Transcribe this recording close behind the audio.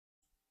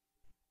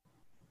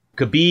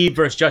Khabib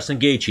versus Justin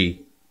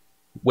Gaethje.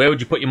 Where would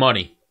you put your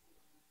money?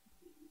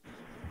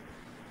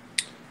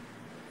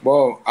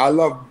 Well, I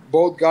love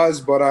both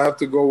guys, but I have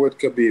to go with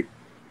Khabib.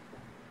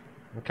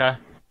 Okay.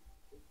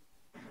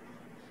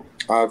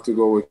 I have to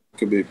go with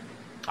Khabib.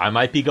 I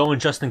might be going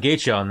Justin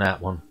Gaethje on that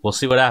one. We'll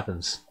see what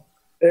happens.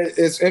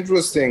 It's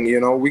interesting, you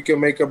know. We can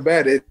make a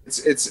bet.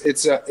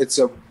 It's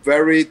a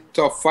very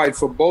tough fight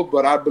for both,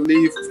 but I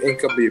believe in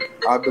Khabib.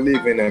 I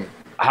believe in him.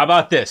 How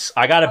about this?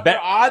 I got a bet.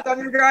 Odds on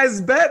you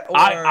guys bet? Or?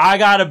 I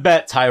got a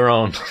bet,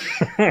 Tyrone.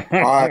 All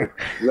right,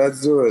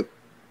 let's do it.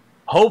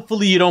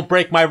 Hopefully you don't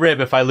break my rib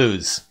if I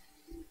lose.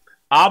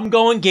 I'm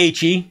going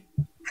Gaethje.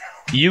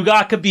 You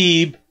got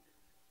Khabib.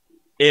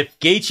 If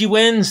Gaethje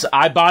wins,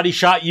 I body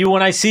shot you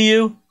when I see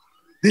you.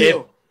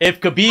 Deal. If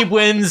Khabib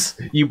wins,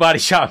 you body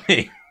shot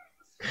me.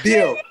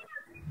 Deal.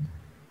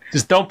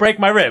 Just don't break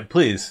my rib,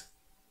 please.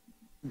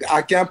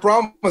 I can't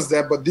promise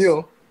that, but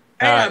deal.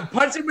 Hang on,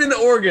 punch him in the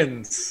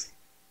organs.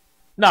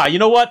 Nah, you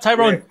know what,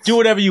 Tyrone? Yes. Do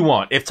whatever you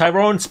want. If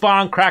Tyrone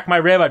Spong cracked my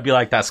rib, I'd be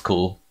like, that's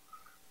cool.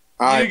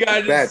 All right, You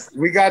guys bet.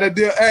 We got a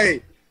deal.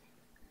 Hey,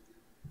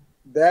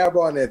 dab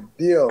on it.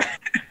 Deal.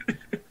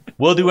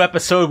 We'll do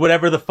episode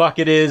whatever the fuck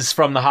it is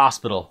from the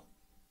hospital.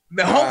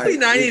 Hopefully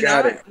Alright, we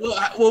got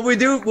 99.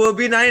 Will it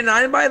be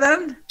 99 by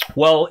then?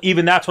 Well,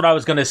 even that's what I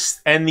was going to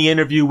end the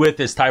interview with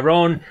is,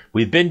 Tyrone,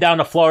 we've been down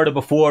to Florida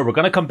before. We're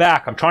going to come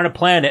back. I'm trying to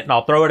plan it, and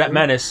I'll throw it at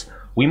Menace.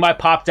 We might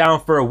pop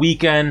down for a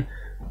weekend,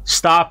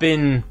 stop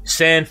in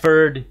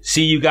Sanford,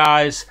 see you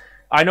guys.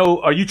 I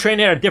know, are you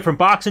training at a different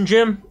boxing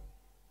gym?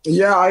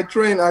 Yeah, I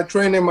train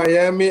in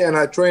Miami, and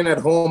I train at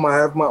home. I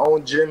have my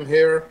own gym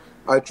here.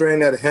 I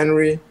train at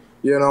Henry,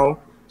 you know.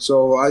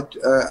 So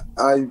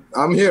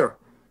I'm here.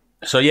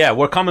 So, yeah,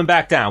 we're coming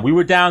back down. We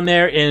were down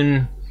there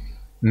in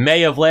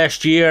May of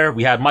last year.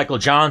 We had Michael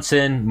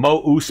Johnson,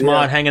 Mo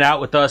Usman hanging out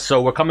with us.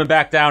 So we're coming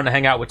back down to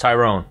hang out with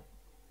Tyrone.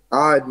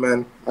 All right,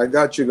 man. I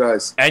got you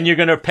guys. And you're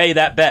going to pay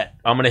that bet.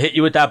 I'm going to hit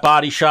you with that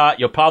body shot.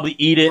 You'll probably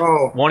eat it.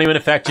 Oh. Won't even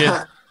affect you.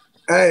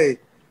 Hey,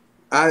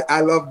 I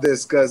love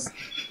this because,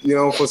 you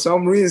know, for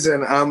some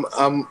reason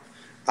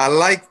I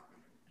like.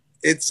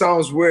 It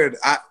sounds weird.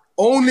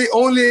 Only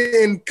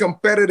in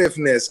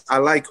competitiveness I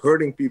like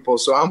hurting people.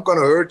 So I'm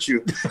gonna hurt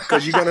you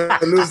because you're gonna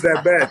lose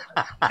that bet.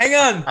 Hang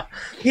on.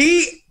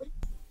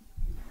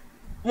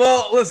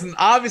 Well, listen,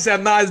 obviously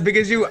I'm not as big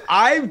as you.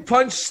 I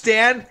punched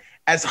Stan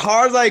as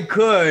hard as I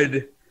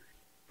could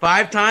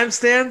 5 times,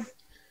 Stan.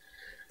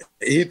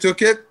 He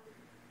took it.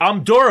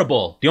 I'm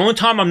durable. The only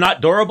time I'm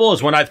not durable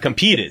is when I've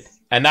competed,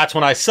 and that's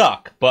when I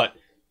suck. But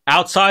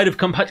outside of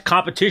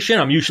competition,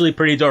 I'm usually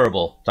pretty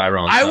durable,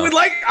 Tyrone. So.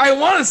 I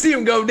want to see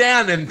him go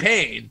down in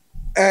pain.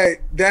 Hey,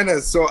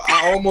 Dennis, so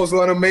I almost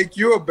want to make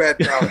you a bet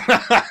now.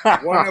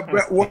 Want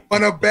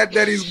to bet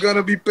that he's going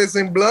to be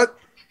pissing blood?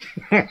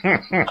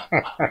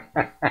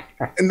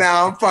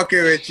 Nah, I'm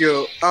fucking with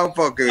you. I'm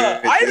fucking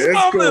with you.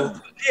 It's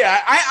cool.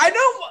 I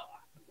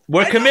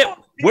know.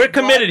 We're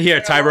committed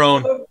here,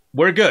 Tyrone.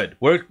 We're good.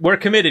 We're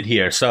committed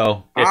here.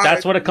 So if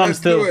that's what it comes let's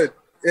to. do it.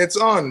 It's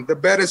on. The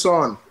bet is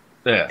on.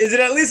 Yeah. Is it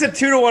at least a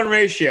 2-to-1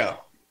 ratio?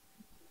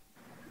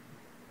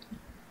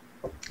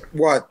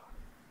 What?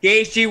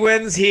 Gaethje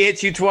wins. He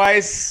hits you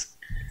twice.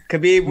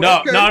 Khabib wins.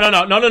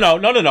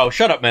 No.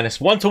 Shut up, Menace.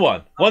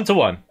 1-to-1.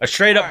 1-to-1. A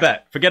straight up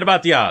bet. Forget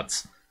about the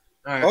odds.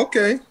 All right.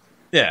 Okay.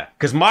 Yeah,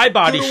 because my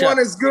body 2 to shot. 1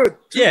 is good.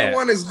 2 to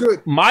 1 is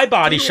good. My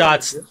body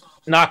shot's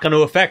not going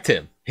to affect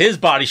him. His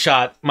body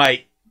shot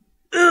might.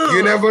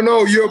 You never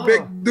know. You're a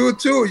big dude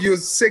too. You're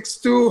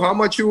 6'2". How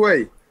much you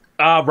weigh?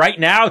 Right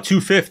now,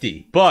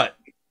 250. But.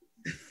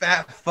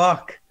 Fat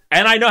fuck.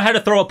 And I know how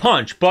to throw a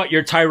punch, but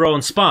you're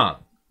Tyrone Spong.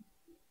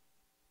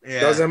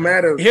 Yeah. Doesn't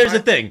matter. Here's the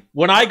thing.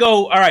 When I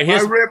go, all right,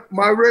 here's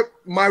my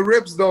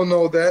ribs don't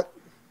know that.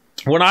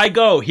 when I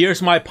go,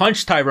 here's my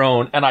punch,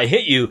 Tyrone, and I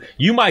hit you,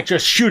 you might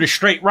just shoot a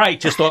straight right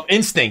just off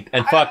instinct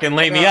and fucking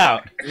lay me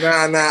out.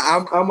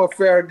 Nah. I'm a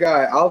fair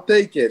guy. I'll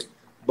take it.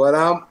 But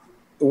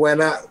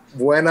when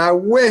I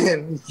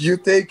win, you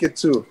take it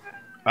too.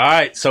 All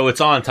right, so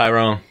it's on,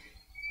 Tyrone.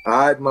 All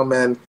right, my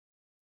man.